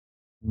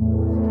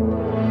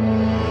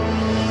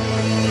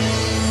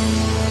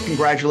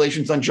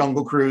Congratulations on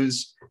Jungle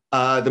Cruise.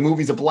 The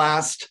movie's a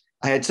blast.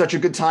 I had such a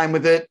good time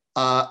with it.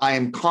 I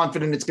am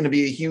confident it's going to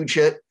be a huge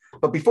hit.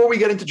 But before we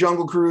get into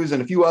Jungle Cruise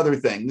and a few other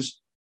things,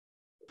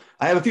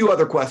 I have a few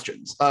other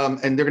questions,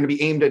 and they're going to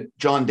be aimed at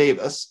John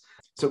Davis.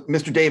 So,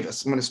 Mr.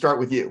 Davis, I'm going to start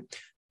with you.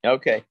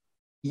 Okay.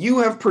 You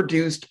have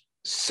produced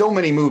so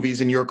many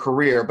movies in your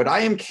career, but I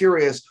am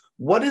curious,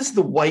 what is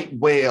the white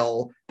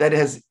whale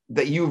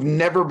that you've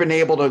never been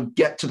able to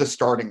get to the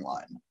starting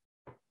line?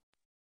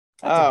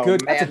 That's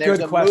a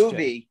good question.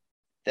 Movie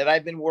that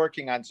I've been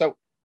working on. So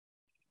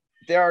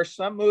there are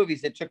some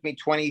movies that took me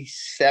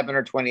 27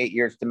 or 28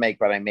 years to make,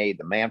 but I made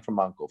The Man from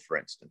U.N.C.L.E., for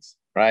instance,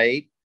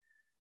 right?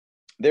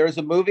 There's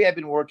a movie I've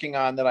been working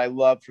on that I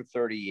love for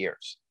 30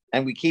 years,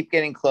 and we keep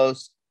getting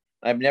close.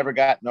 I've never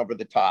gotten over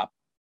the top.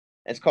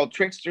 It's called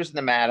Tricksters in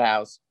the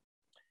Madhouse,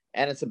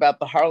 and it's about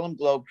the Harlem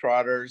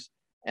Globetrotters.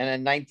 And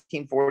in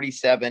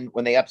 1947,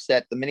 when they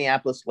upset the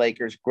Minneapolis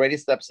Lakers,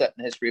 greatest upset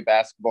in the history of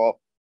basketball,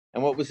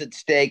 and what was at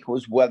stake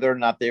was whether or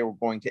not they were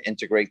going to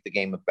integrate the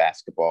game of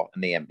basketball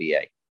in the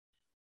NBA.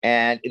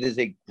 And it is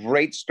a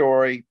great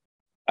story.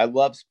 I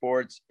love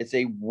sports. It's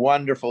a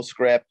wonderful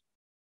script.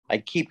 I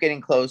keep getting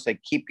close. I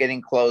keep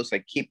getting close. I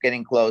keep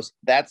getting close.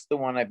 That's the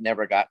one I've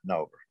never gotten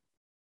over.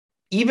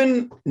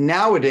 Even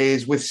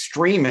nowadays with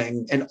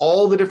streaming and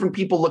all the different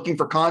people looking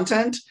for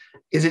content,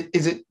 do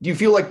you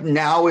feel like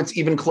now it's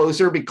even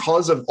closer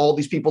because of all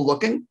these people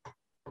looking?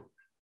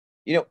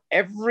 You know,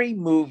 every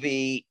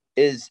movie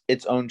is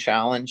its own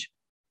challenge,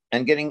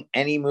 and getting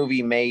any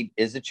movie made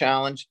is a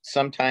challenge.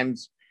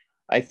 Sometimes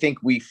I think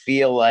we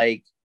feel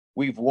like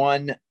we've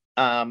won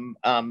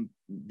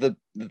the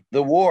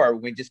war.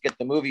 We just get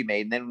the movie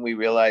made, and then we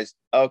realize,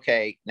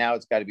 okay, now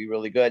it's got to be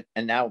really good,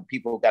 and now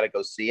people got to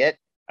go see it,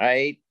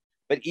 right?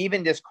 But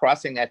even just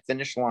crossing that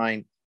finish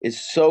line is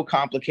so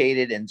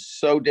complicated and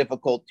so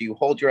difficult. Do you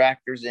hold your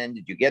actors in?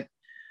 Did you get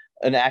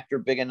an actor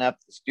big enough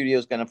the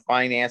studio's going to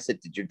finance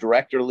it? Did your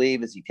director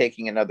leave? Is he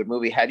taking another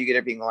movie? How do you get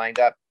everything lined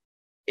up?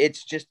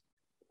 It's just,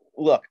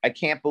 look, I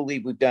can't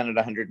believe we've done it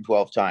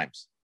 112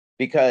 times,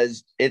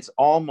 because it's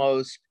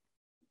almost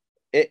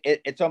a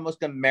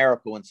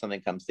miracle when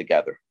something comes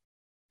together.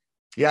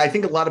 Yeah, I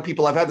think a lot of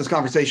people, I've had this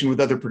conversation with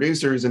other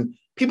producers, and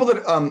people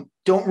that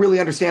don't really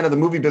understand how the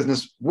movie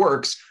business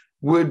works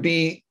would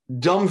be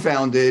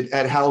dumbfounded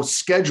at how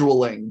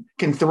scheduling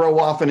can throw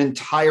off an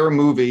entire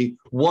movie.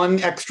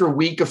 One extra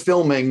week of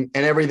filming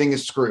and everything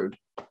is screwed.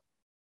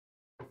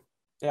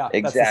 Yeah,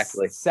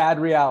 exactly. That's a sad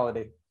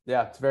reality.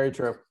 Yeah, it's very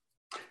true.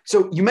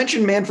 So you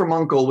mentioned Man from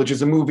U.N.C.L.E., which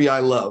is a movie I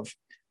love.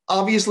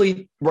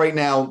 Obviously, right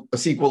now, a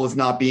sequel is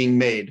not being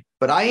made,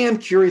 but I am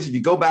curious, if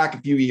you go back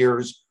a few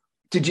years,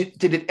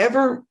 did it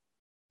ever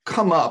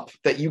come up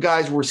that you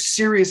guys were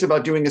serious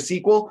about doing a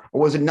sequel,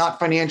 or was it not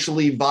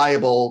financially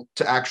viable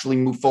to actually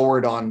move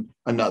forward on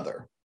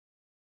another?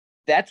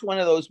 That's one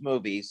of those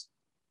movies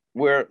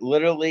where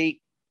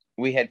literally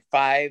we had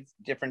 5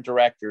 different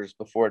directors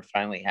before it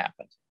finally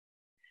happened.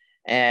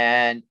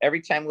 And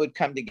every time it would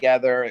come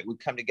together, it would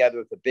come together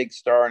with a big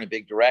star and a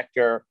big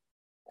director,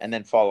 and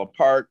then fall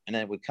apart. And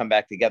then it would come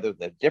back together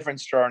with a different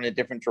star and a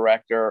different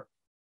director.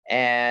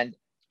 And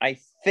I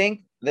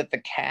think that the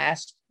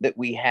cast that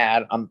we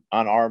had on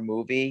our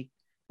movie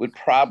would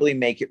probably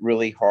make it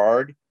really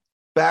hard.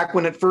 Back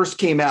when it first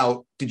came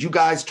out, did you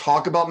guys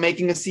talk about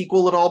making a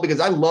sequel at all?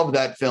 Because I love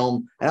that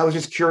film, and I was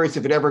just curious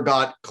if it ever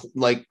got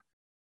like.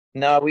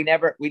 No, we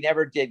never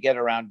did get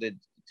around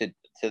to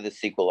the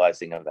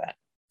sequelizing of that.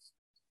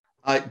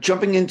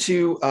 Jumping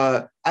into,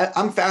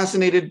 I'm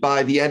fascinated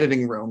by the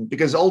editing room,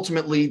 because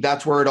ultimately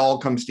that's where it all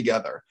comes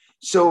together.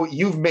 So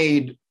you've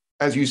made,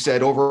 as you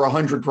said, over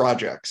 100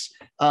 projects.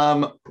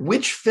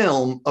 Which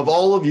film of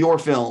all of your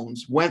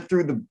films went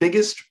through the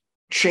biggest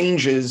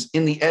changes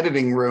in the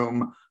editing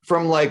room,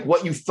 from like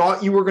what you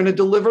thought you were going to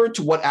deliver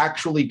to what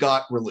actually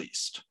got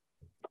released?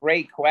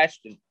 Great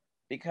question,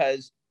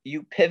 because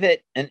you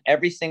pivot in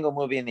every single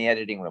movie in the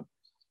editing room.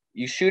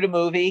 You shoot a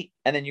movie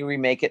and then you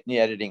remake it in the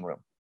editing room.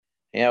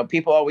 You know,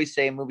 people always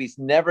say a movie's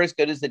never as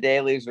good as the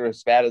dailies or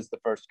as bad as the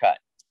first cut.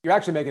 You're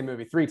actually making a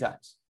movie 3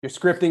 times. You're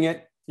scripting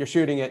it, you're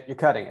shooting it, you're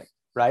cutting it,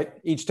 right?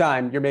 Each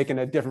time you're making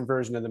a different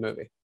version of the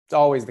movie. It's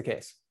always the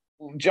case.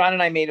 John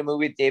and I made a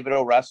movie with David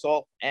O.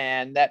 Russell,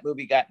 and that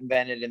movie got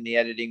invented in the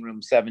editing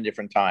room 7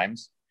 different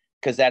times,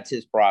 because that's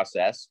his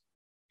process.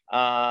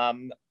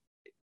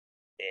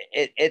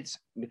 It's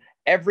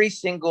every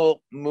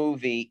single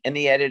movie in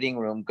the editing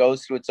room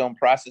goes through its own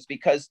process,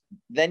 because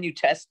then you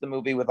test the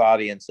movie with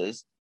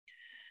audiences,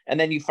 and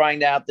then you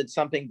find out that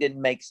something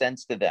didn't make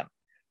sense to them,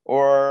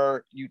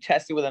 or you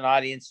test it with an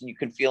audience and you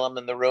can feel them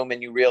in the room,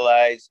 and you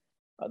realize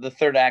the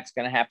third act's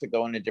going to have to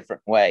go in a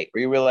different way,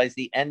 or you realize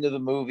the end of the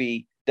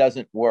movie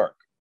doesn't work.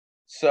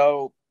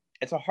 So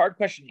it's a hard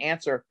question to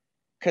answer,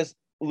 because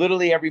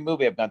literally every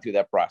movie I've gone through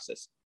that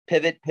process.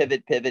 Pivot.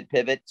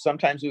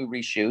 Sometimes we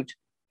reshoot.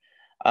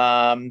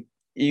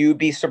 You'd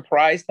be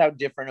surprised how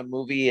different a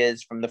movie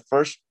is from the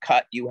first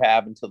cut you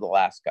have until the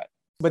last cut.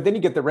 But then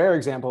you get the rare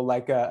example,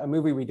 like a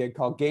movie we did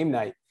called Game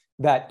Night,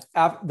 that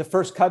the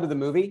first cut of the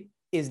movie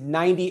is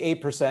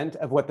 98%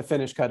 of what the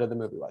finished cut of the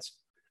movie was.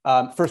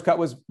 First cut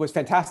was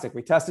fantastic.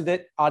 We tested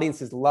it.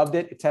 Audiences loved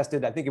it. It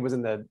tested, I think it was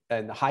in the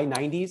high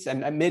 90s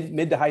and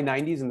mid to high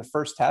 90s in the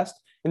first test.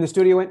 And the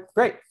studio went,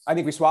 great. I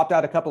think we swapped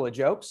out a couple of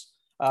jokes,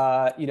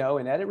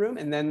 in edit room.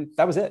 And then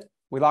that was it.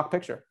 We locked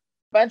picture.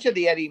 A bunch of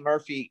the Eddie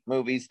Murphy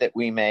movies that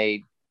we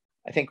made,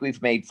 I think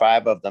we've made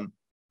 5 of them,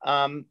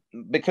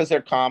 because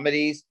they're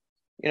comedies.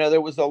 There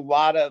was a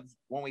lot of,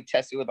 when we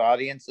tested with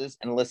audiences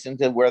and listened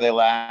to where they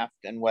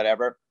laughed and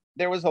whatever,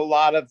 there was a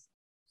lot of,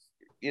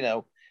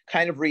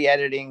 kind of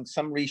re-editing,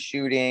 some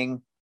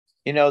reshooting.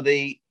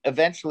 They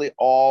eventually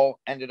all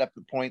ended up at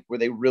the point where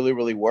they really,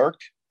 really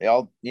worked. They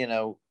all,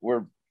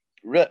 were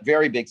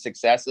very big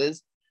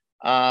successes.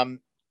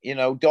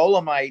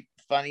 Dolomite,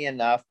 funny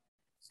enough,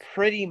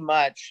 pretty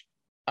much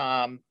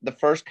the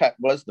first cut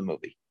was the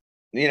movie.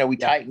 We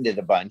tightened it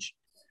a bunch.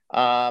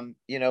 No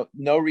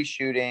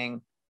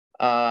reshooting,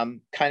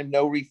 kind of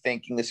no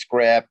rethinking the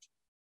script.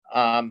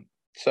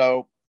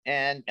 So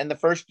the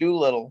first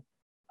Doolittle,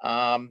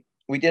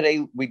 we did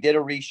a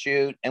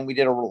reshoot, and we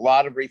did a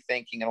lot of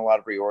rethinking and a lot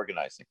of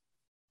reorganizing.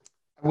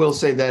 I will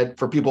say that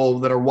for people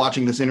that are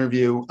watching this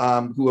interview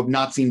who have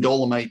not seen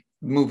Dolomite,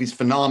 the movie's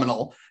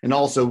phenomenal, and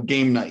also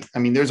Game Night. I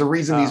mean, there's a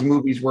reason these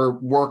movies were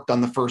worked on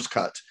the first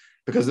cut,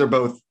 because they're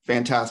both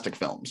fantastic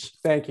films.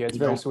 Thank you. It's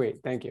very sweet.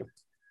 Thank you.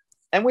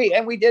 And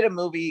we did a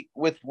movie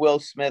with Will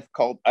Smith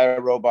called I,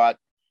 Robot,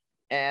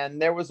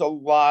 and there was a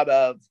lot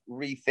of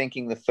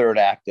rethinking the third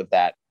act of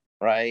that,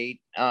 right?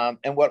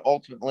 And what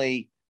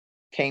ultimately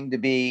came to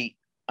be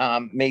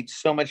made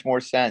so much more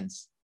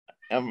sense,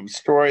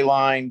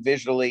 storyline,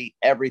 visually,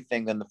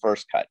 everything, than the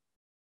first cut.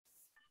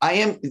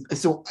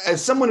 So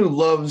as someone who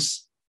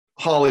loves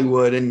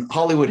Hollywood and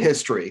Hollywood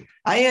history,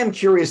 I am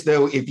curious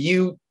though, if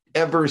you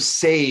ever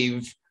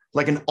save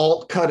like an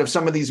alt cut of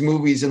some of these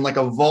movies in like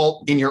a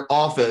vault in your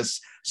office,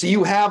 so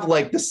you have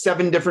like the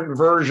 7 different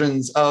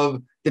versions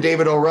of the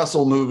David O.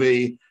 Russell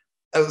movie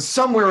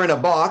somewhere in a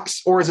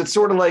box, or is it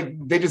sort of like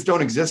they just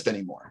don't exist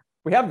anymore?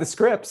 We have the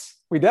scripts.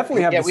 We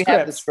definitely have the scripts. Yeah, we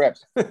have the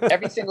scripts.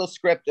 Every single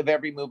script of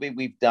every movie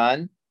we've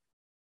done,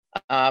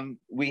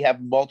 we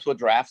have multiple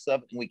drafts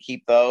of, and we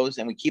keep those,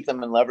 and we keep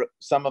them in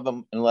some of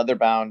them in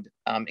leather-bound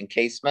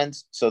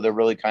encasements, so they're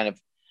really kind of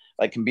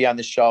like can be on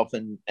the shelf,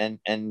 and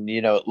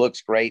it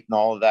looks great and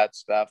all of that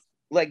stuff.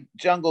 Like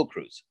Jungle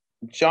Cruise.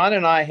 John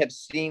and I have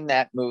seen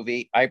that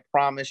movie, I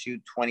promise you,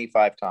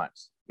 25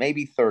 times,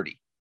 maybe 30.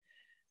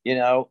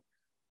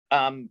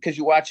 Because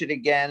you watch it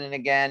again and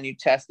again, you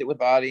test it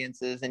with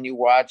audiences, and you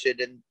watch it,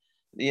 and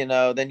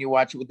then you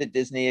watch it with the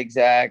Disney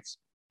execs,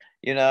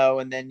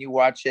 and then you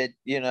watch it,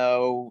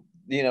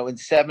 in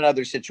 7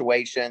 other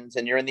situations,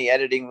 and you're in the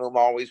editing room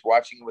always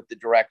watching it with the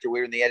director. We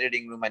were in the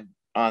editing room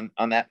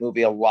on that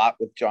movie a lot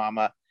with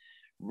Jama,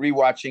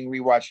 rewatching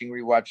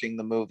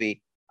the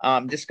movie,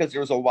 just because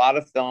there was a lot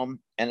of film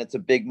and it's a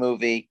big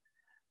movie.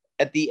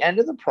 At the end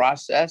of the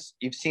process,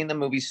 you've seen the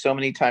movie so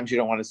many times you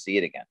don't want to see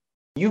it again.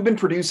 You've been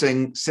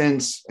producing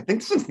since the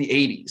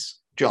 80s,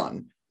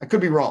 John. I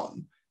could be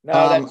wrong.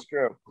 No, that's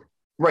true.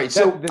 Right.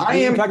 So I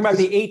am talking about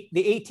the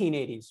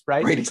 1880s,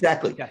 right? Right,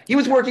 exactly. Yeah. He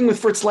was working with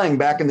Fritz Lang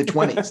back in the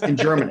 20s in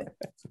Germany.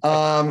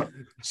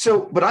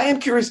 But I am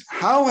curious,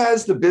 how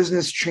has the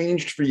business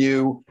changed for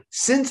you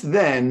since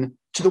then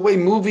to the way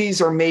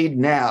movies are made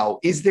now?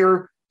 Is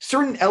there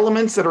certain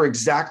elements that are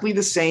exactly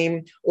the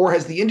same, or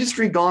has the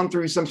industry gone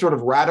through some sort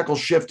of radical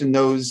shift in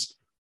those?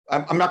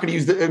 I'm not going to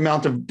use the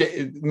amount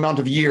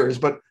of years,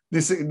 but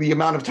the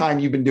amount of time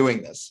you've been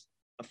doing this.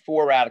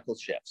 4 radical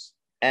shifts,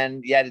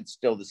 and yet it's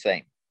still the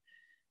same.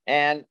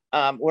 And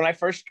when I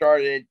first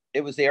started,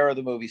 it was the era of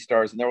the movie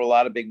stars, and there were a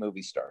lot of big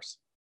movie stars.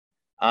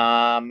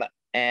 And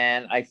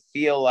I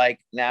feel like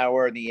now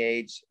we're in the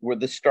age where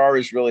the star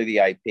is really the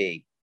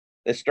IP.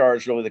 The star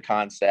is really the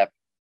concept,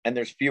 and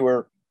there's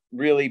fewer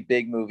really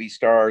big movie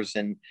stars,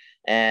 and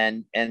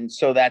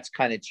so that's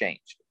kind of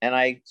changed. And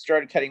I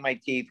started cutting my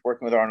teeth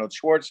working with Arnold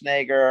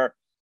Schwarzenegger,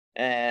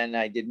 and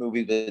I did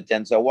movies with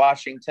Denzel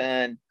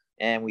Washington,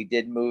 and we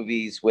did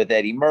movies with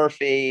Eddie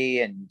Murphy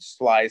and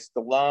Sly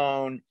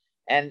Stallone.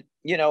 And,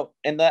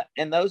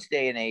 in those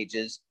day and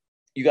ages,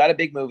 you got a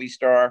big movie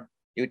star,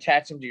 you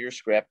attach them to your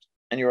script,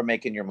 and you were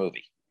making your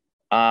movie.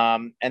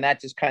 And that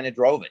just kind of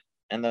drove it.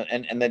 And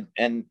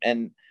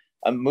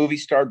a movie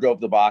star drove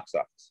the box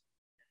office.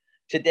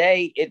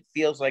 Today, it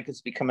feels like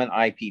it's become an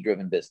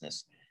IP-driven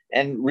business.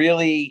 And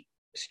really,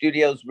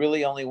 studios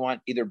really only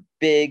want either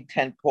big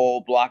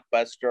tentpole,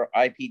 blockbuster,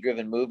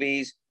 IP-driven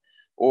movies,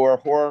 or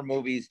horror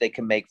movies they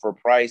can make for a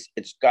price.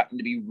 It's gotten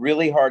to be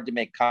really hard to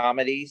make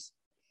comedies,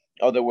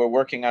 although we're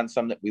working on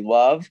some that we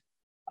love,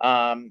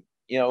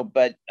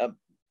 but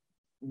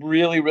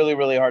really, really,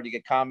 really hard to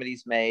get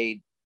comedies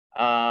made.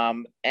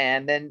 And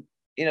then,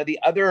 the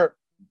other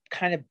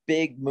kind of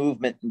big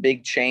movement and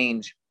big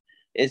change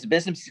is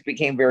business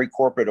became very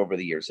corporate over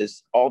the years,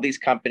 as all these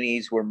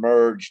companies were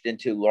merged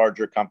into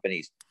larger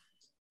companies.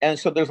 And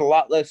so there's a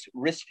lot less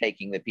risk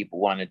taking that people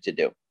wanted to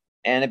do.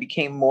 And it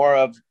became more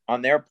of,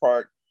 on their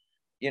part,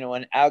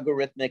 an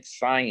algorithmic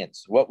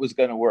science. What was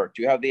going to work?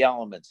 Do you have the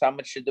elements? How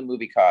much should the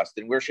movie cost?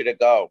 And where should it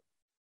go?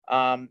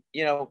 In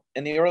the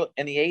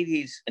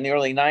 80s and the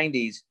early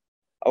 90s,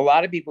 a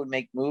lot of people would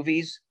make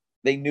movies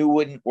they knew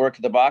wouldn't work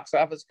at the box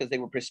office because they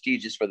were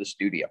prestigious for the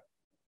studio.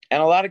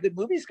 And a lot of good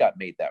movies got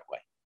made that way.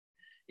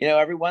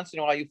 Every once in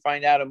a while you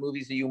find out a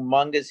movie's a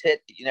humongous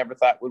hit that you never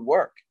thought would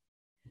work.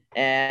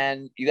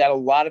 And you got a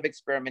lot of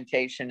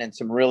experimentation and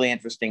some really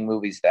interesting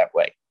movies that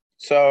way.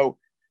 So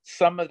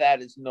some of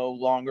that is no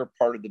longer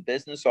part of the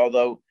business,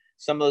 although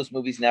some of those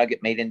movies now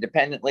get made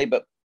independently.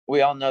 But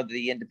we all know that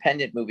the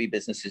independent movie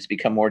business has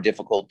become more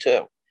difficult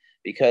too,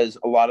 because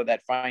a lot of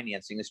that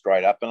financing is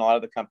dried up and a lot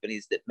of the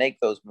companies that make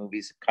those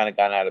movies have kind of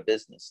gone out of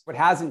business. What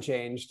hasn't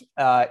changed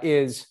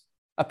is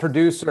a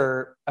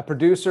producer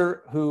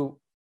who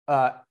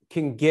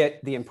can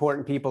get the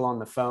important people on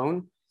the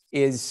phone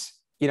is,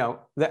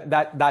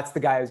 that's the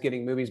guy who's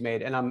getting movies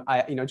made. And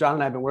John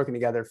and I have been working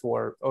together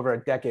for over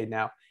a decade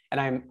now,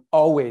 and I'm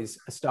always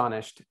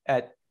astonished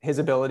at his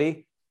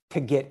ability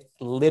to get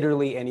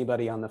literally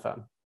anybody on the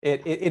phone.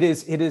 It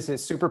is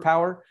his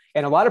superpower.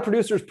 And a lot of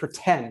producers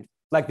pretend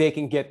like they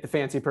can get the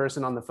fancy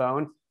person on the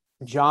phone.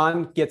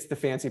 John gets the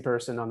fancy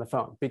person on the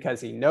phone because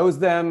he knows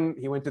them.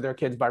 He went to their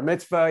kid's bar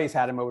mitzvah. He's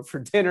had him over for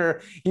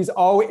dinner.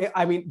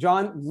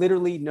 John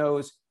literally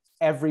knows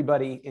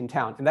everybody in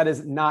town. And that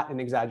is not an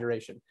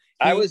exaggeration.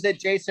 I was at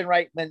Jason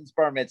Reitman's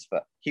bar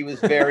mitzvah. He was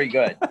very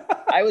good.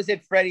 I was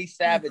at Freddie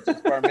Savage's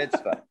bar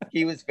mitzvah.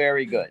 He was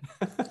very good.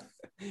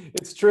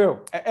 It's true.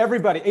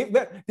 Everybody.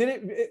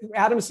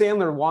 Adam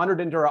Sandler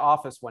wandered into our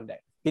office one day.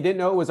 He didn't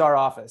know it was our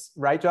office,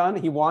 right, John?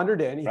 He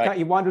wandered in.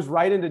 He wanders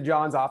right into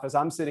John's office.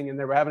 I'm sitting in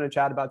there. We're having a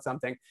chat about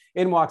something.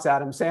 In walks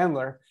Adam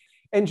Sandler.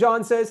 And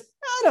John says,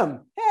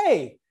 Adam,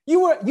 hey,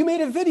 you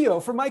made a video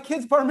for my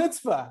kid's bar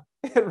mitzvah.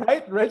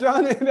 right,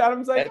 John? And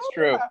Adam's like, that's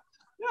true.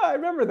 Yeah, I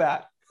remember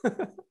that.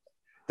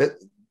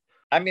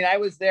 I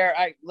was there.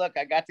 I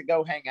got to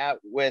go hang out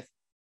with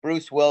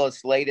Bruce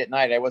Willis late at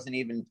night. I wasn't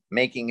even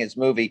making his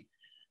movie.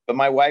 But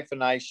my wife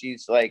and I,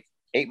 she's like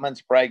 8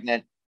 months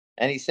pregnant.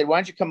 And he said, why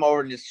don't you come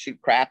over and just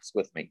shoot craps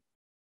with me?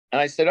 And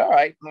I said, all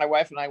right. My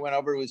wife and I went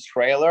over to his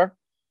trailer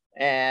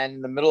and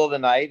in the middle of the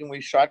night and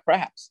we shot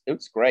craps. It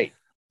was great.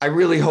 I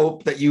really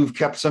hope that you've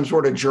kept some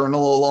sort of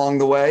journal along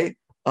the way,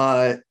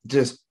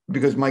 just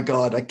because, my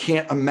God, I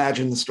can't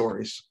imagine the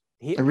stories.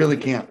 I really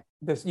can't.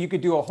 You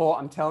could do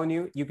I'm telling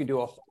you, you could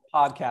do a whole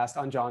podcast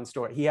on John's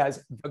story. He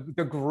has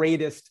the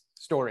greatest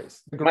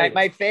stories.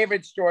 My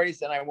favorite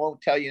stories, and I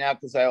won't tell you now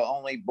because I'll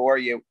only bore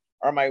you,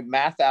 are my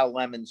Mathau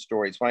Lemon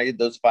stories when I did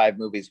those 5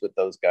 movies with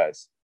those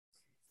guys.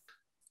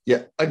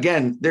 Yeah.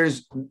 Again,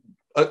 there's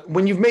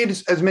when you've made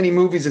as many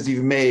movies as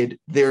you've made,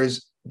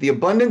 there's the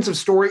abundance of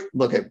story.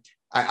 Look,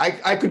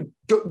 I could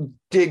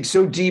dig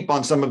so deep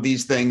on some of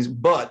these things,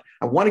 but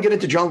I want to get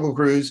into Jungle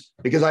Cruise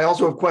because I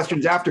also have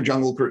questions after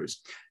Jungle Cruise.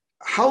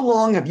 How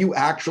long have you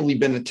actually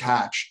been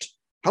attached?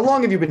 How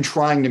long have you been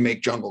trying to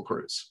make Jungle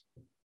Cruise?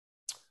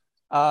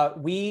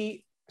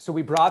 We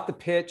brought the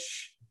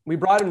pitch. We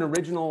brought an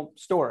original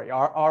story.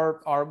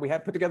 We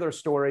had put together a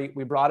story.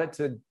 We brought it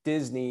to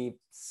Disney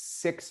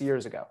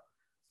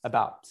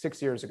about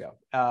 6 years ago.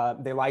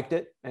 They liked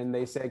it and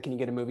they said, can you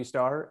get a movie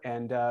star?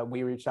 And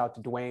we reached out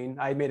to Dwayne.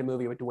 I made a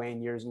movie with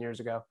Dwayne years and years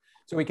ago.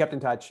 So we kept in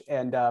touch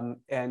and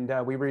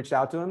we reached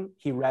out to him.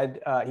 He read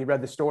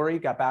the story,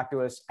 got back to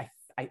us.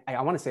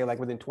 I want to say like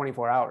within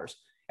 24 hours.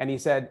 And he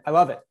said, I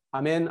love it.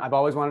 I'm in. I've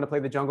always wanted to play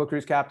the Jungle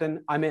Cruise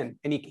captain. I'm in.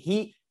 And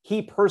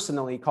he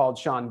personally called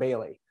Sean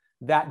Bailey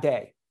that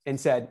day and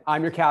said,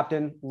 I'm your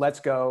captain. Let's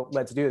go.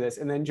 Let's do this.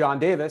 And then John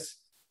Davis,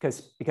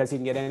 because he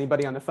can get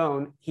anybody on the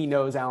phone, he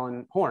knows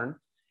Alan Horn.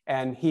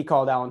 And he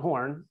called Alan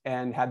Horn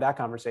and had that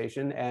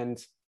conversation. And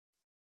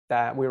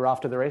that we were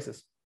off to the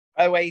races.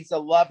 By the way, he's a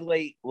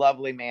lovely,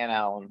 lovely man,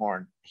 Alan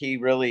Horn. He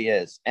really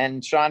is.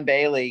 And Sean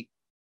Bailey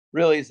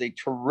really is a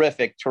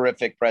terrific,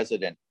 terrific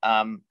president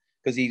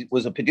because he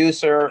was a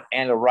producer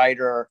and a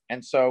writer.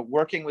 And so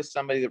working with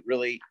somebody that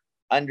really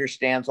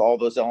understands all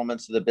those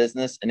elements of the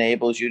business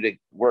enables you to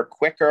work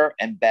quicker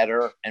and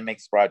better and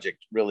makes the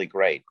project really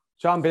great.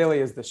 Sean Bailey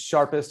is the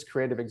sharpest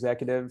creative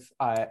executive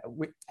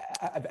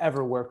I've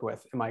ever worked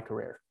with in my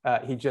career.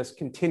 He just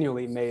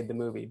continually made the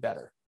movie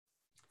better.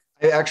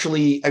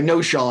 I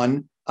know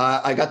Sean.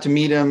 I got to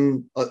meet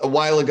him a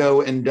while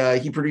ago,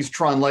 and he produced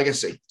Tron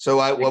Legacy. So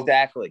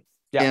exactly.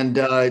 Yeah. And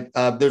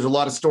there's a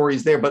lot of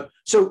stories there. But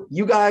so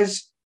you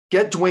guys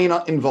get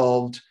Dwayne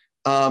involved.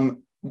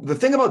 The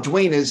thing about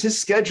Dwayne is his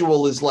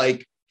schedule is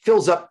like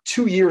fills up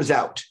 2 years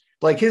out.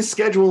 Like his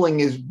scheduling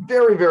is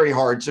very, very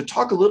hard. So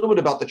talk a little bit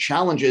about the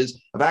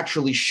challenges of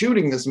actually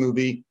shooting this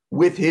movie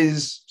with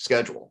his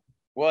schedule.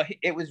 Well,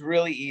 it was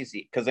really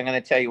easy because I'm going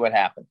to tell you what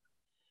happened.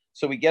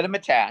 So we get him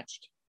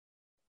attached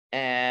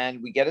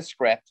and we get a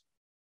script,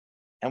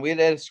 and we had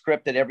a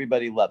script that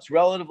everybody loves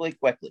relatively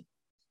quickly.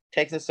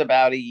 Takes us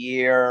about a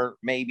year,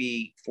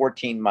 maybe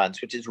 14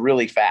 months, which is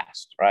really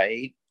fast,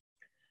 right?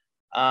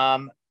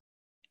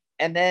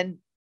 And then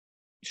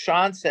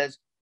Sean says,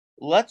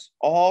 let's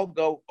all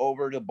go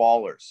over to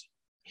Ballers.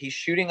 He's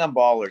shooting on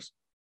Ballers.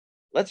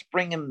 let's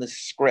bring him the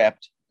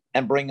script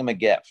and bring him a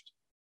gift.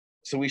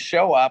 So we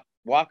show up,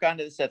 walk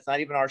onto the set, it's not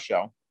even our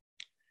show,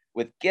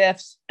 with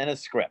gifts and a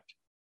script.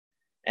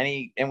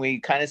 And we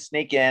kind of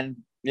sneak in,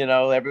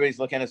 everybody's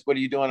looking at us, what are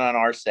you doing on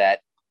our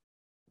set?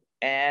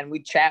 And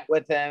we chat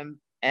with him,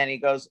 and he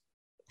goes,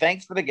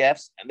 thanks for the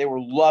gifts. And they were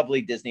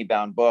lovely Disney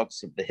bound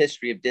books of the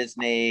history of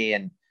Disney.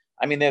 And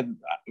I mean,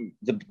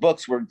 the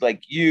books were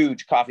like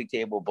huge coffee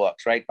table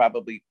books, right?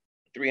 Probably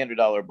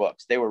 $300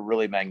 books. They were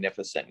really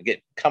magnificent.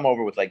 Come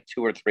over with like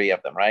 2 or 3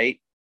 of them, right?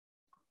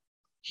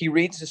 He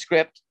reads the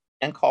script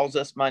and calls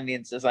us Monday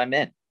and says, I'm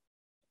in.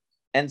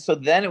 And so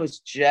then it was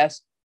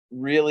just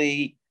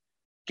really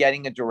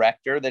getting a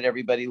director that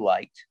everybody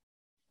liked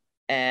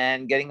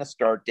and getting a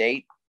start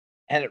date.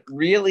 And it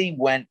really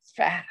went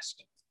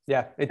fast.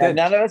 Yeah, it did. And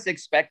none of us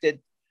expected,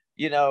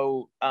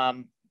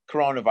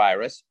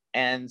 coronavirus.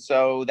 And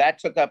so that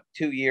took up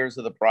 2 years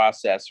of the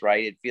process,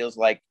 right? It feels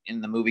like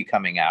in the movie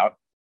coming out,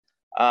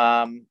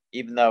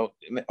 even though,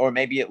 or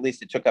maybe at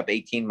least it took up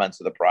 18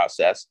 months of the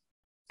process,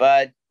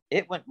 but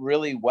it went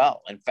really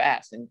well and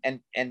fast.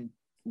 And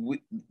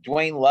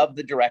Dwayne loved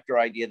the director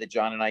idea that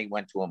John and I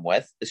went to him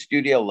with. The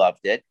studio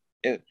loved it.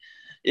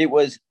 It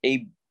was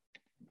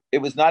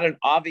not an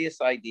obvious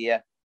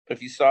idea, but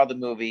if you saw the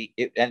movie,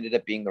 it ended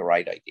up being the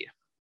right idea.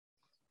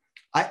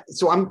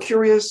 So I'm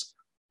curious,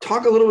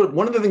 talk a little bit.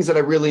 One of the things that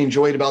I really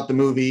enjoyed about the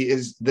movie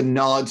is the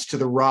nods to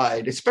the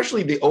ride,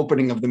 especially the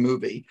opening of the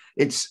movie.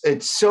 It's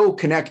so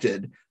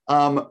connected.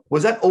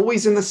 Was that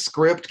always in the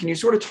script? Can you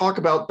sort of talk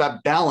about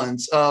that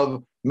balance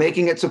of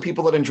making it so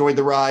people that enjoyed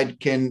the ride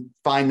can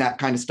find that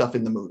kind of stuff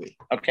in the movie?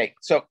 Okay,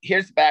 so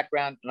here's the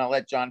background, and I'll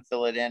let John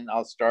fill it in.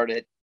 I'll start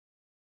it.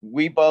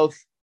 We both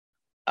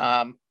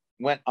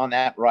went on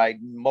that ride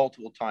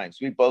multiple times.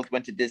 We both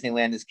went to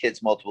Disneyland as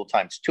kids multiple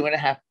times.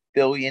 2.5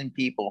 billion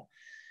people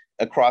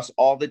across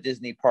all the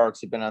Disney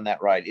parks have been on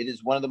that ride. It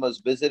is one of the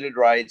most visited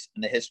rides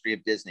in the history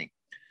of Disney.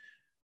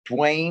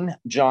 Dwayne,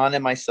 John,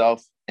 and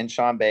myself, and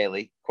Sean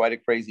Bailey, quite a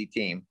crazy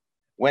team,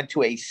 went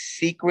to a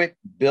secret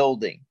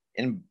building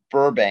in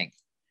Burbank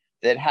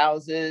that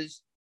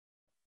houses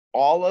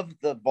all of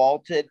the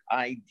vaulted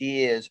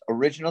ideas,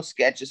 original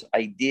sketches,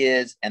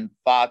 ideas, and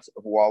thoughts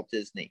of Walt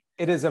Disney.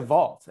 It is a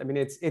vault. I mean,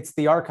 it's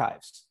the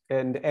archives,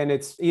 and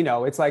it's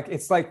it's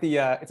like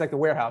the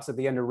warehouse at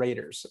the end of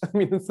Raiders. I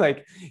mean, it's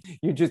like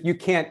you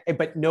can't,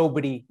 but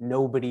nobody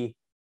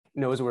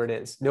knows where it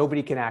is.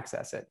 Nobody can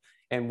access it,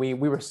 and we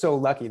were so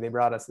lucky they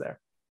brought us there.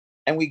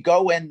 And we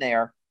go in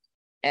there,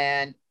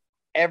 and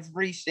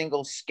every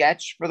single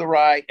sketch for the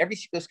ride, every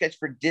single sketch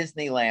for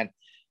Disneyland,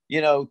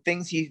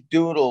 things he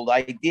doodled,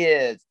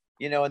 ideas,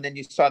 and then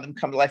you saw them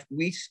come to life.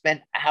 We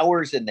spent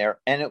hours in there,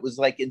 and it was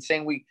like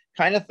insane. We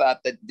kind of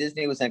thought that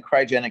Disney was in a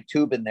cryogenic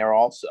tube in there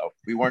also.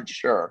 We weren't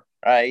sure,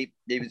 right?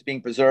 It was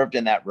being preserved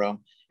in that room,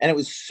 and it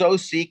was so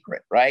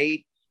secret,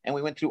 right? And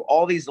we went through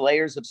all these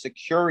layers of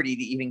security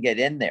to even get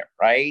in there,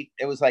 right?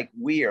 It was like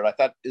weird. I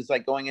thought it was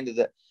like going into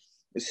the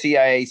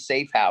CIA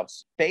safe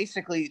house.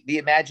 Basically, the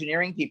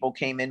Imagineering people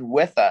came in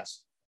with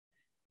us,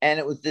 and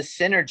it was this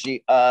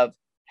synergy of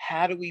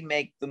how do we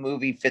make the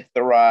movie fit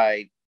the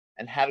ride,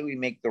 and how do we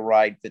make the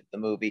ride fit the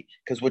movie?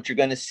 Because what you're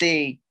going to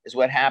see is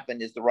what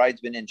happened is the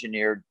ride's been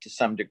engineered to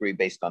some degree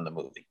based on the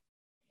movie.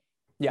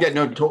 Yeah,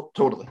 no,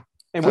 totally.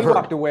 And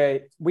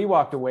we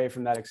walked away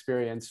from that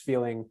experience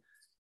feeling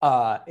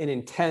an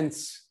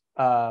intense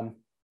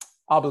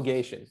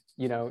obligation,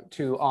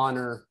 to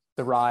honor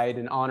the ride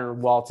and honor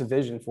Walt's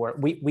vision for it.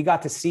 We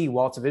got to see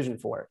Walt's vision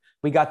for it.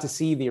 We got to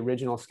see the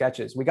original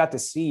sketches. We got to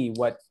see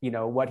what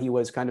he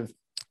was kind of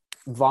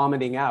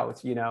vomiting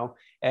out,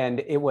 and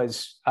it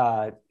was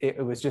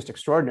just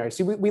extraordinary.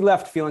 See, we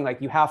left feeling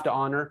like you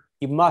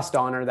must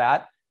honor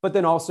that, but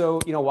then also,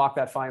 walk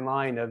that fine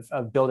line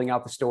of building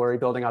out the story,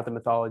 building out the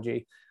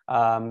mythology,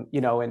 and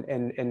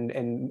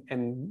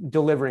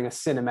delivering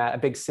a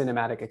big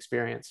cinematic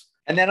experience.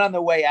 And then on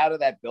the way out of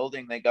that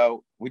building, they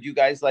go, would you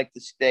guys like to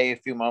stay a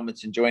few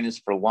moments and join us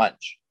for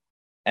lunch?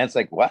 And it's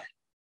like, what?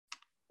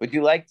 Would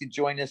you like to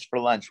join us for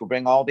lunch? We'll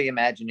bring all the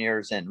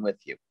Imagineers in with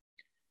you.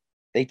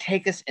 They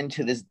take us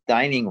into this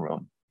dining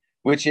room,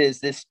 which is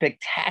this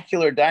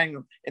spectacular dining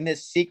room in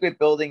this secret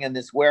building in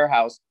this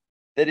warehouse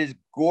that is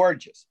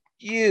gorgeous,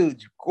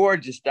 huge,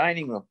 gorgeous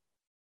dining room.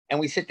 And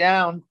we sit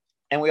down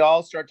and we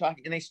all start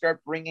talking, and they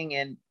start bringing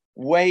in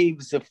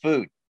waves of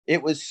food.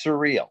 It was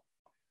surreal.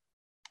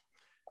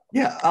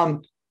 Yeah.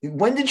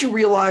 When did you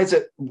realize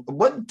it?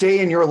 What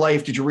day in your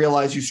life did you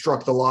realize you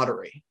struck the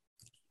lottery?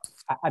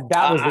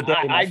 That was the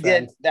day. I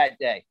did that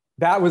day.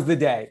 That was the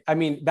day. I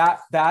mean,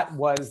 that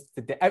was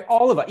the day.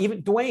 All of us,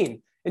 even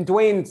Dwayne. And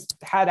Dwayne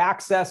had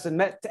access and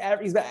met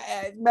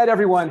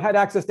everyone, had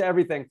access to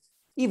everything.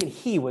 Even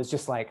he was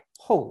just like,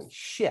 holy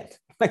shit.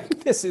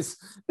 Like, this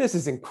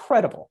is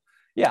incredible.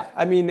 Yeah.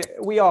 I mean,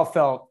 we all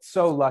felt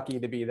so lucky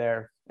to be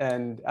there.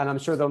 And I'm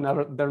sure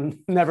they'll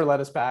never let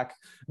us back.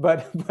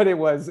 But it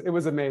was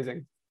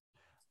amazing.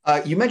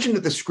 You mentioned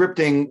that the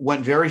scripting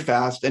went very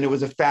fast, and it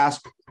was a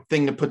fast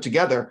thing to put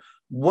together.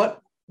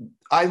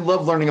 I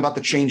love learning about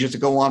the changes that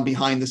go on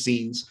behind the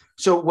scenes.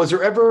 So was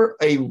there ever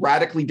a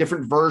radically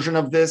different version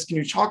of this? Can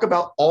you talk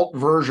about alt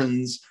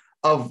versions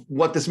of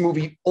what this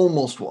movie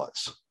almost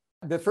was?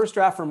 The first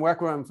draft from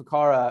Requiem and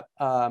Ficarra,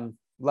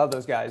 love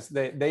those guys.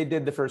 They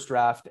did the first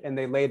draft and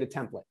they laid a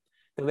template.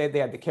 They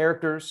had the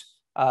characters,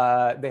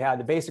 they had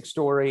the basic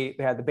story,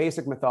 they had the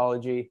basic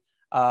mythology.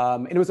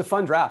 And it was a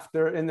fun draft.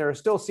 There are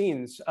still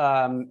scenes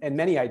and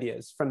many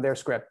ideas from their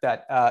script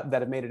that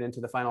have made it into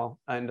the final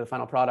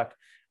product.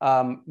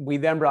 We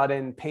then brought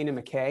in Payne and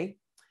McKay,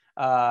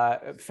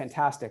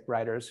 fantastic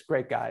writers,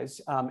 great guys,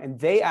 and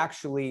they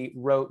actually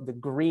wrote the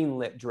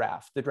greenlit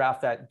draft, the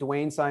draft that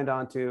Dwayne signed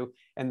onto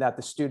and that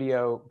the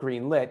studio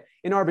greenlit.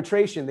 In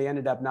arbitration, they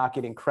ended up not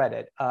getting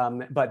credit,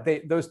 but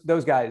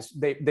those guys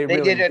they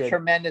really did a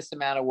tremendous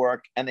amount of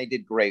work, and they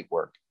did great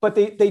work. But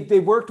they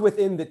worked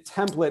within the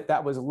template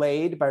that was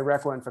laid by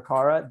Requiem and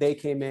Ficarra. They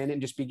came in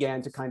and just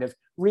began to kind of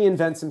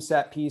reinvent some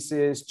set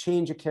pieces,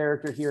 change a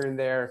character here and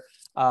there.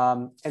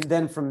 And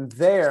then from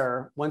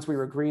there, once we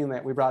were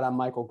greenlit, we brought on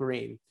Michael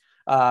Green.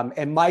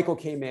 And Michael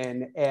came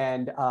in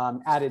and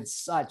added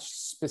such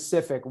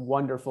specific,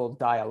 wonderful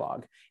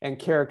dialogue and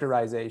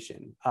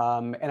characterization.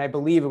 And I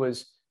believe it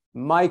was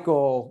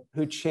Michael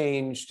who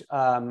changed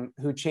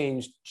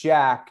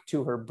Jack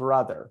to her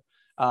brother,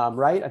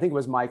 right? I think it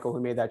was Michael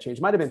who made that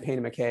change. Might have been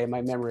Payne and McKay.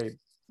 My memory,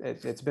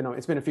 it's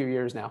been a few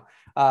years now.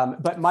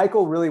 But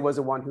Michael really was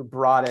the one who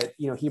brought it,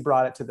 he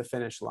brought it to the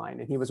finish line,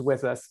 and he was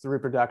with us through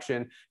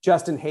production.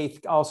 Justin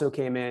Haith also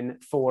came in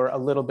for a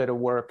little bit of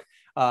work.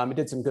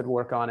 Did some good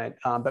work on it.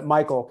 But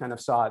Michael kind of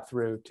saw it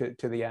through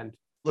to the end.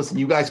 Listen,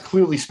 you guys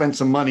clearly spent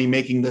some money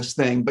making this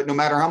thing, but no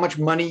matter how much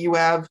money you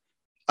have,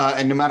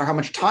 and no matter how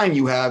much time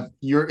you have,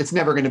 it's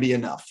never going to be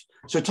enough.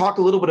 So talk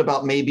a little bit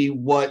about maybe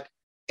what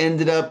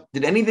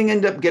did anything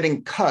end up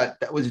getting cut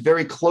that was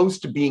very close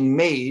to being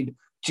made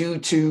due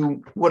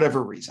to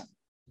whatever reason?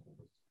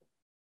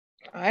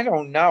 I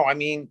don't know. I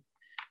mean,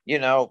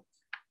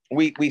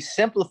 we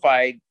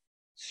simplified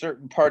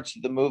certain parts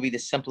of the movie to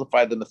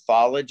simplify the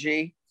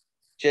mythology,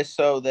 just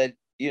so that,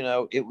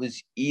 it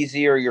was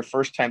easier your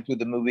first time through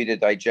the movie to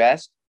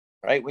digest,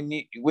 right?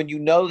 When you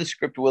know the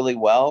script really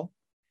well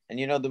and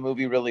you know the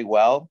movie really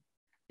well,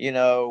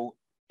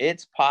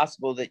 it's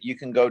possible that you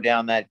can go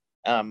down that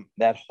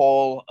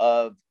hole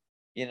of,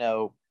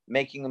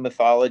 making the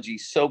mythology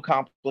so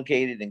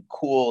complicated and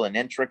cool and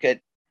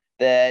intricate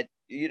that,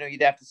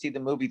 you'd have to see the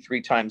movie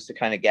 3 times to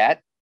kind of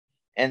get.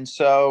 And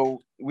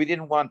so we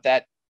didn't want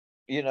that,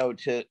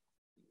 to,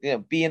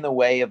 be in the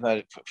way of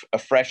a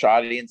fresh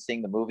audience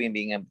seeing the movie and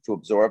being able to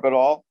absorb it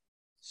all.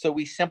 So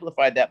we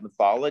simplified that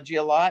mythology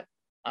a lot,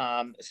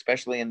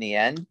 especially in the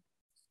end.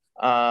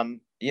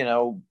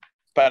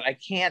 But I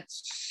can't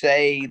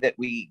say that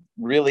we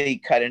really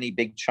cut any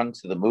big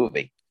chunks of the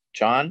movie.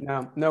 John?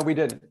 No, we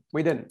didn't.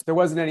 There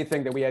wasn't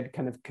anything that we had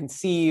kind of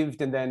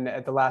conceived and then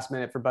at the last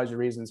minute for budget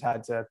reasons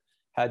had to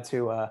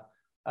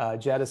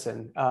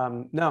jettison.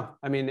 No,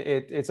 I mean,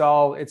 it's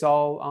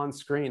all on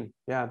screen.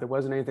 Yeah, there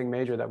wasn't anything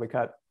major that we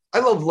cut. I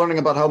love learning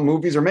about how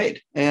movies are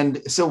made.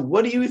 And so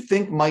what do you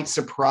think might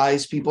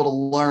surprise people to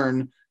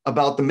learn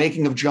about the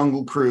making of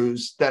Jungle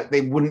Cruise that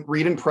they wouldn't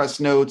read in press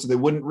notes, they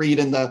wouldn't read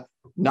in the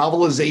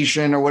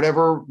novelization or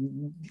whatever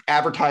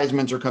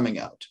advertisements are coming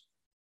out?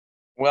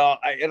 Well,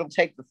 it'll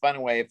take the fun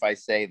away if I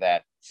say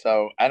that.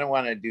 So I don't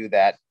want to do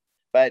that.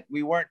 But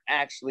we weren't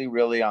actually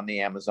really on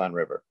the Amazon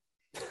River.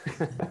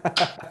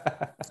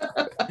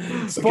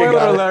 Spoiler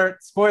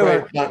alert.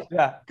 Spoiler. Right,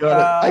 got it.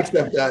 I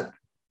accept that.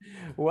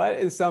 What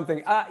is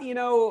something, when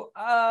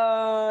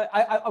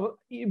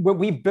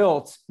we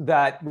built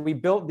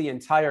the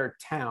entire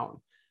town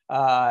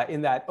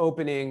in that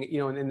opening,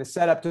 in the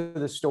setup to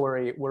the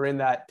story, we're in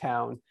that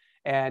town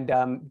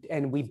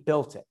and we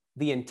built it,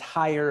 the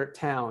entire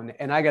town.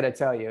 And I got to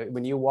tell you,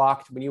 when you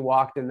walked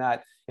in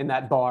that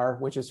bar,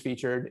 which is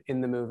featured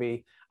in the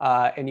movie,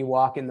 and you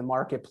walk in the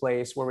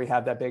marketplace where we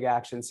have that big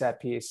action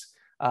set piece,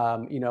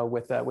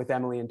 with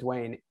Emily and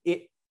Dwayne,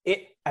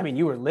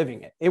 you were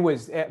living it. It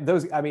was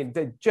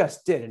they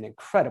just did an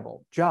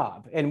incredible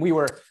job. And we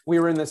were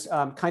in this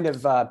kind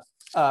of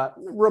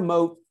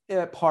remote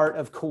part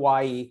of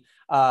Kauai,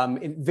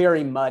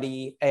 very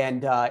muddy,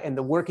 and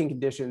the working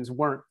conditions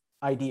weren't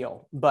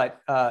ideal,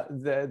 but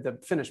the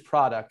finished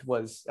product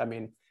was,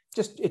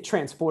 it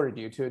transported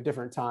you to a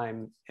different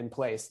time and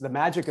place. The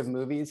magic of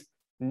movies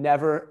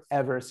never,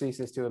 ever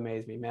ceases to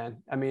amaze me,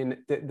 man.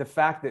 The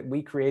fact that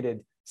we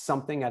created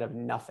something out of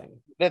nothing.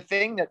 The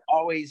thing that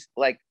always,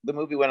 like the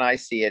movie when I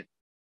see it,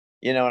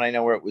 and I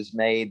know where it was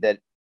made, that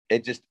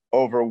it just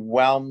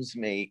overwhelms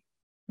me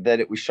that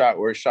it was shot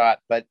where it was shot.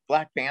 But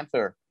Black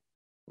Panther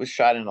was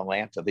shot in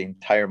Atlanta, the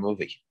entire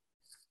movie.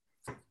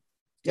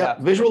 Yeah.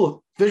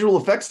 Visual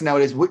effects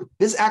nowadays.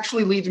 This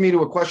actually leads me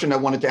to a question I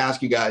wanted to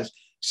ask you guys.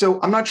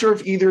 So I'm not sure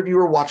if either of you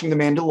are watching The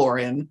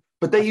Mandalorian,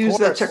 but they use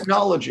that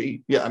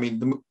technology. Yeah,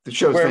 the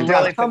show's fantastic.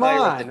 Really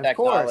familiar with the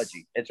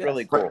technology. It's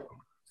really cool. Right.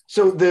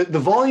 So the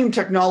volume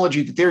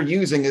technology that they're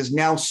using is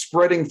now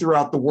spreading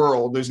throughout the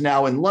world. There's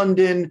now in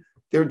London.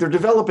 They're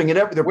developing it.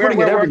 We're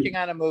working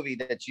on a movie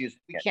that's used.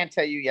 We can't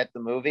tell you yet the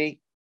movie,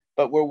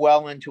 but we're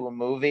well into a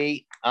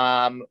movie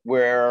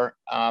where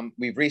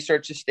we've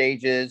researched the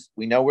stages.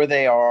 We know where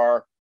they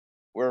are.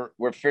 We're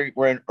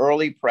in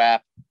early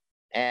prep,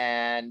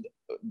 and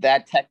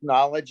that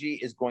technology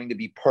is going to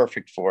be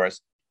perfect for us.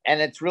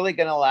 And it's really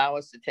going to allow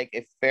us to take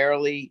a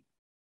fairly,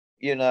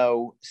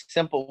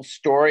 simple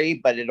story,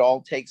 but it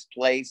all takes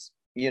place,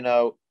 in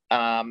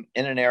an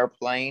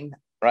airplane,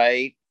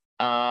 right?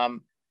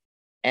 And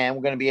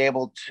we're going to be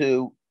able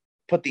to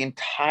put the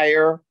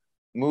entire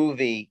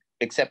movie,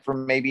 except for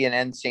maybe an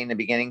end scene, the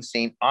beginning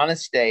scene, on a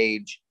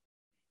stage.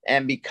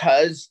 And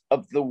because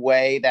of the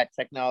way that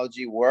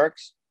technology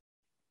works,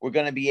 we're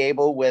going to be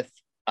able, with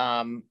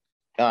a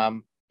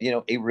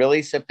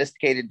really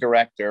sophisticated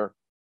director,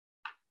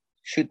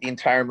 shoot the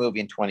entire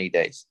movie in 20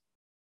 days.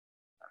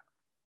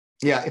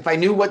 Yeah, if I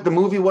knew what the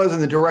movie was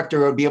and the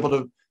director, I'd be able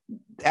to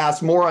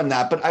ask more on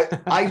that. But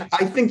I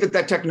think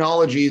that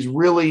technology is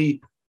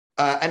really,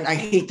 and I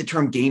hate the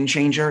term game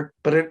changer,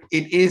 but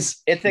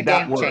it's a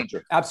game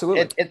changer.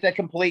 Absolutely. It's a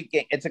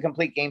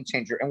complete game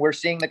changer. And we're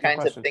seeing the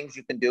kinds of things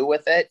you can do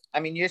with it. I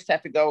mean, you just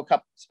have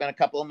to spend a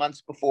couple of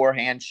months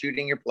beforehand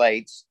shooting your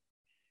plates,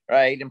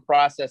 right? And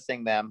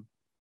processing them.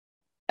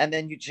 And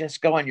then you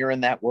just go and you're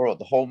in that world.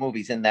 The whole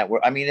movie's in that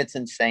world. I mean, it's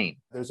insane.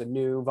 There's a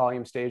new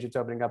volume stage that's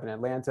opening up in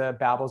Atlanta.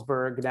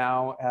 Babelsberg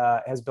now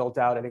has built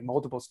out, I think,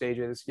 multiple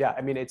stages. Yeah,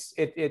 I mean, it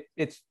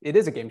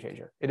is a game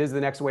changer. It is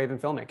the next wave in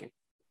filmmaking.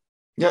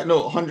 Yeah,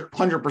 no,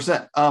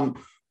 100%.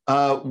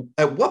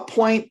 At what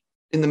point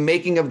in the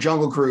making of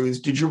Jungle Cruise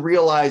did you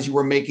realize you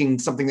were making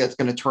something that's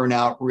going to turn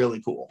out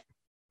really cool?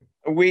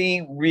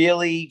 We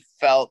really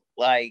felt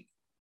like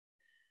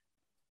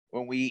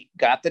when we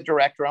got the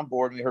director on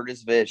board, we heard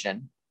his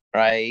vision,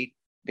 right?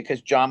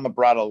 Because John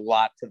brought a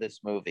lot to this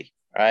movie,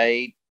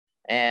 right?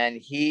 And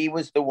he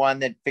was the one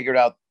that figured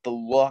out the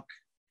look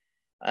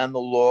and the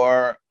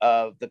lore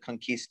of the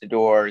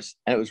conquistadors.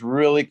 And it was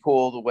really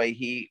cool the way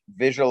he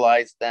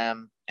visualized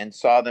them and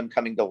saw them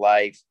coming to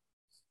life.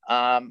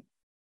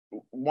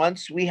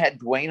 Once we had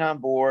Dwayne on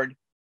board,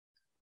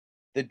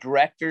 the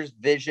director's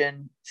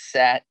vision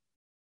set,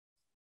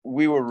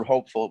 we were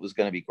hopeful it was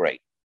going to be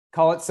great.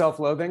 Call it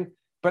self-loathing,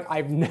 but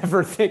I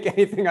never think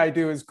anything I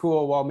do is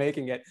cool while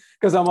making it,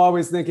 because I'm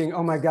always thinking,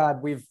 oh my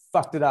God, we've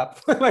fucked it up.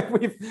 Like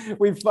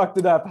we've fucked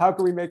it up. How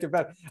can we make it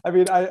better? I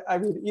mean,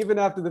 even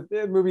after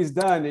the movie's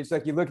done, it's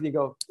like you look and you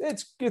go,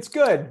 it's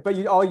good,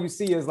 but all you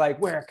see is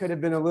like where it could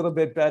have been a little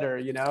bit better,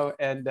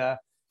 And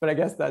but I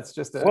guess that's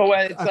just a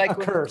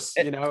curse,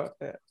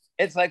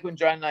 It's like when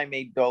John and I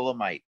made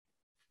Dolomite,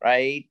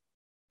 right?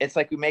 It's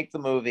like we make the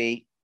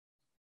movie,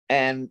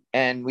 and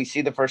we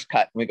see the first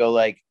cut, and we go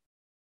like,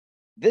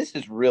 this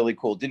is really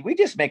cool. Did we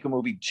just make a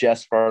movie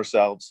just for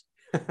ourselves?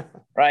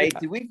 Right? Yeah.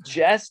 Did we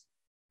just,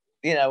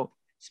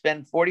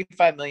 spend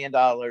 $45 million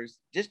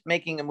just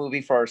making a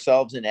movie for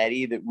ourselves and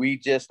Eddie that we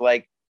just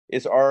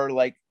is our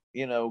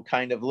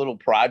kind of little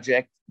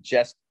project,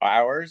 just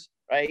ours,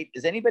 right?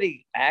 Is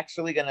anybody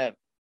actually going to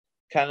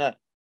kind of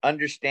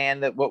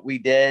understand that what we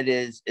did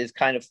is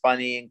kind of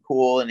funny and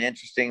cool and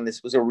interesting?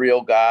 This was a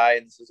real guy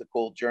and this is a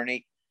cool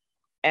journey.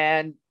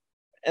 And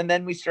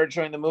then we started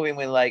showing the movie and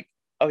we're like,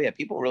 oh yeah,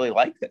 people really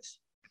like this.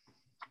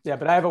 Yeah,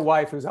 but I have a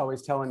wife who's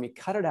always telling me,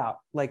 cut it out.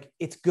 Like,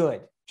 it's good.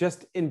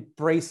 Just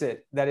embrace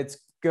it, that it's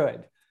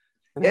good.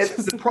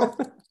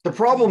 The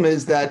problem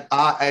is that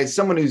as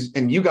someone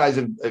and you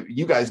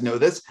guys know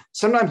this,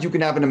 sometimes you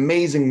can have an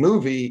amazing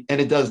movie and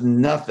it does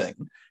nothing.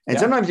 And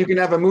sometimes you can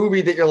have a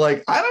movie that you're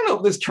like, I don't know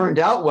if this turned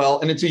out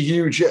well, and it's a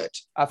huge hit.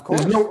 Of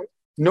course. There's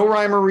no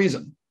rhyme or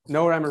reason.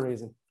 No rhyme or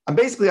reason. I'm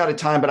basically out of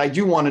time, but I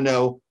do want to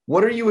know,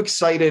 what are you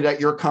excited at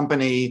your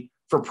company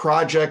for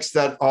projects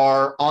that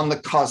are on the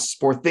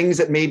cusp or things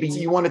that maybe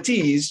you want to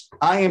tease?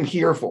 I am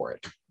here for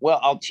it. Well,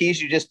 I'll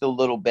tease you just a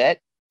little bit.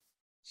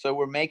 So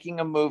we're making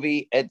a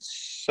movie at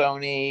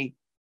Sony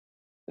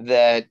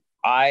that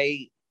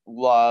I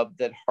love,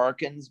 that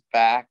harkens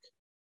back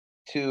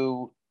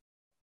to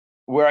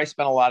where I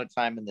spent a lot of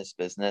time in this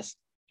business,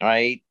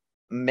 right?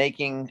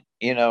 Making,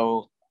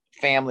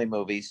 family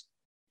movies.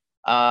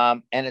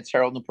 And it's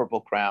Harold and the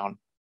Purple Crown,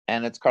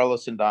 and it's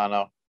Carlos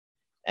Sindano,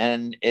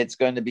 and it's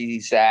going to be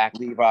Zach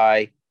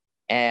Levi,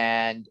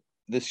 and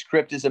the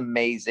script is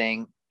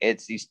amazing.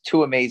 It's these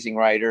two amazing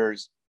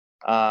writers.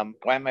 Why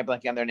am I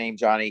blanking on their name,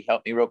 Johnny?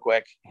 Help me real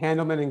quick.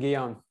 Handelman and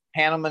Guillaume.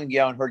 Handelman and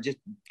Guillaume, who are just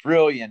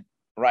brilliant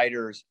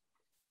writers.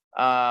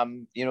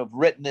 Written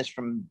this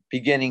from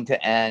beginning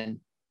to end.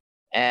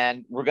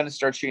 And we're going to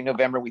start shooting in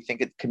November. We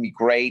think it can be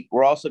great.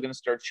 We're also going to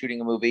start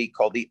shooting a movie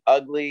called The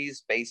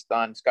Uglies, based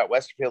on Scott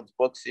Westerfeld's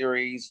book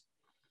series.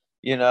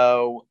 My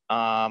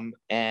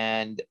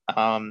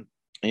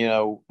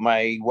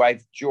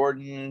wife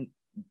Jordan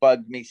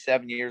bugged me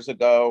 8 years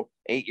ago,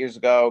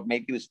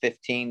 maybe it was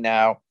 15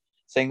 now,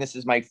 saying this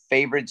is my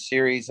favorite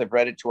series. I've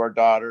read it to our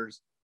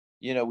daughters.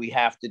 We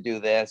have to do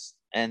this.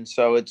 And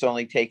so it's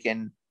only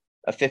taken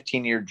a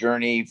 15-year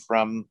journey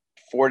from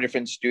 4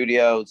 different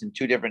studios and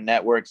 2 different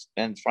networks,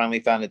 and finally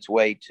found its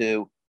way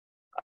to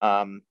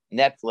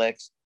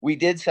Netflix. We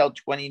did sell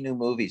 20 new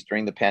movies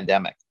during the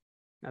pandemic.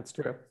 That's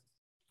true.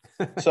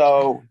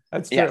 So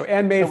that's true. Yeah.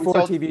 And made 4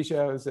 TV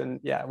shows, and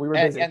we were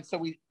busy. And so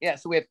we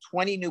have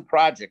 20 new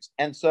projects.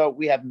 And so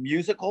we have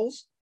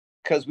musicals,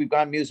 because we've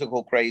gone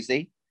musical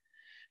crazy.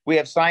 We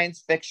have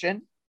science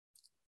fiction.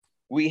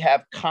 We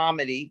have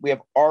comedy. We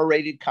have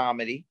R-rated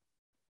comedy.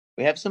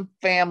 We have some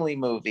family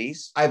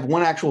movies. I have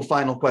one actual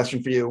final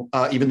question for you,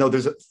 even though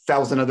there's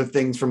 1,000 other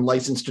things from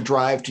License to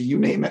Drive to you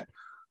name it.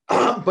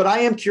 But I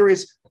am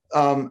curious,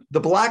 The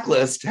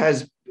Blacklist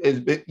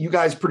you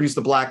guys produced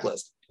The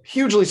Blacklist.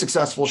 Hugely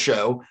successful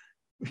show.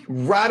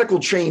 Radical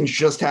change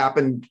just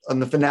happened on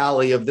the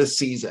finale of this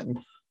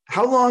season.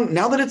 How long,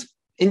 now that it's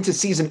into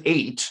season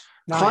 8,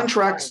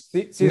 contracts,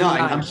 season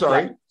 9, I'm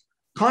sorry. Right.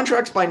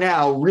 Contracts by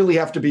now really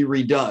have to be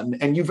redone,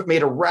 and you've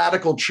made a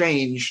radical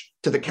change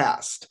to the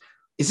cast.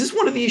 Is this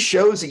one of these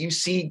shows that you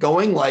see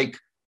going like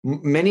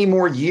many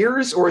more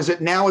years, or is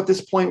it now at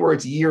this point where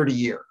it's year to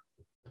year?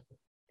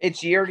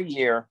 It's year to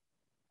year,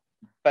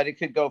 but it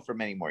could go for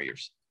many more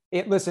years.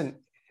 Listen,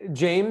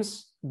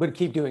 James would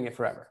keep doing it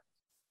forever.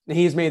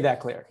 He's made that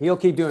clear. He'll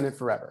keep doing it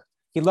forever.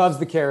 He loves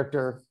the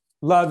character,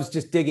 loves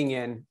just digging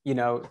in,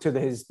 to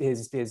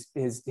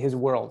his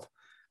world.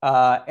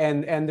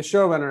 And the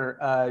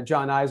showrunner,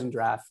 John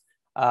Eisendrath,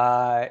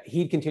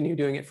 he'd continue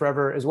doing it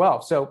forever as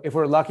well. So if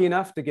we're lucky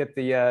enough to get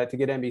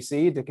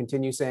NBC to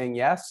continue saying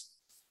yes,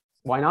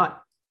 why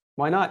not?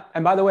 Why not?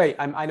 And by the way,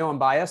 I know I'm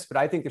biased, but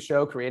I think the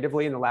show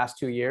creatively in the last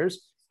 2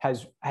 years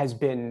has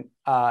been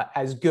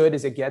as good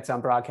as it gets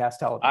on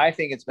broadcast television. I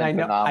think it's been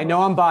phenomenal. I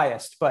know I'm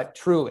biased, but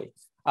truly,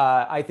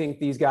 I think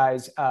these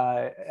guys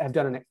have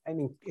done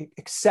an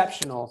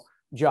exceptional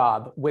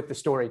job with the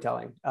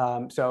storytelling.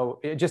 So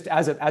just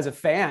as a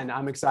fan,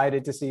 I'm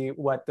excited to see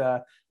what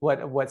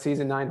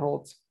season 9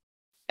 holds.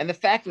 And the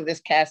fact that this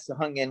cast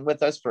hung in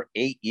with us for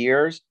 8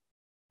 years,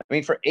 I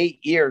mean, for 8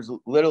 years,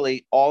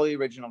 literally all the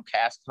original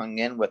cast hung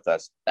in with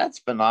us. That's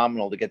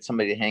phenomenal to get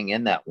somebody to hang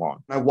in that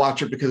long. I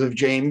watch it because of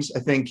James. I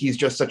think he's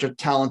just such a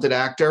talented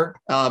actor.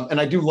 And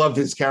I do love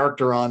his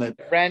character on it.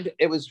 Friend,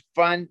 it was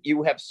fun.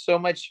 You have so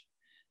much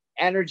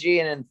energy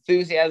and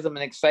enthusiasm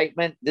and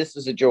excitement. This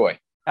is a joy.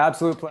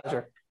 Absolute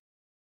pleasure.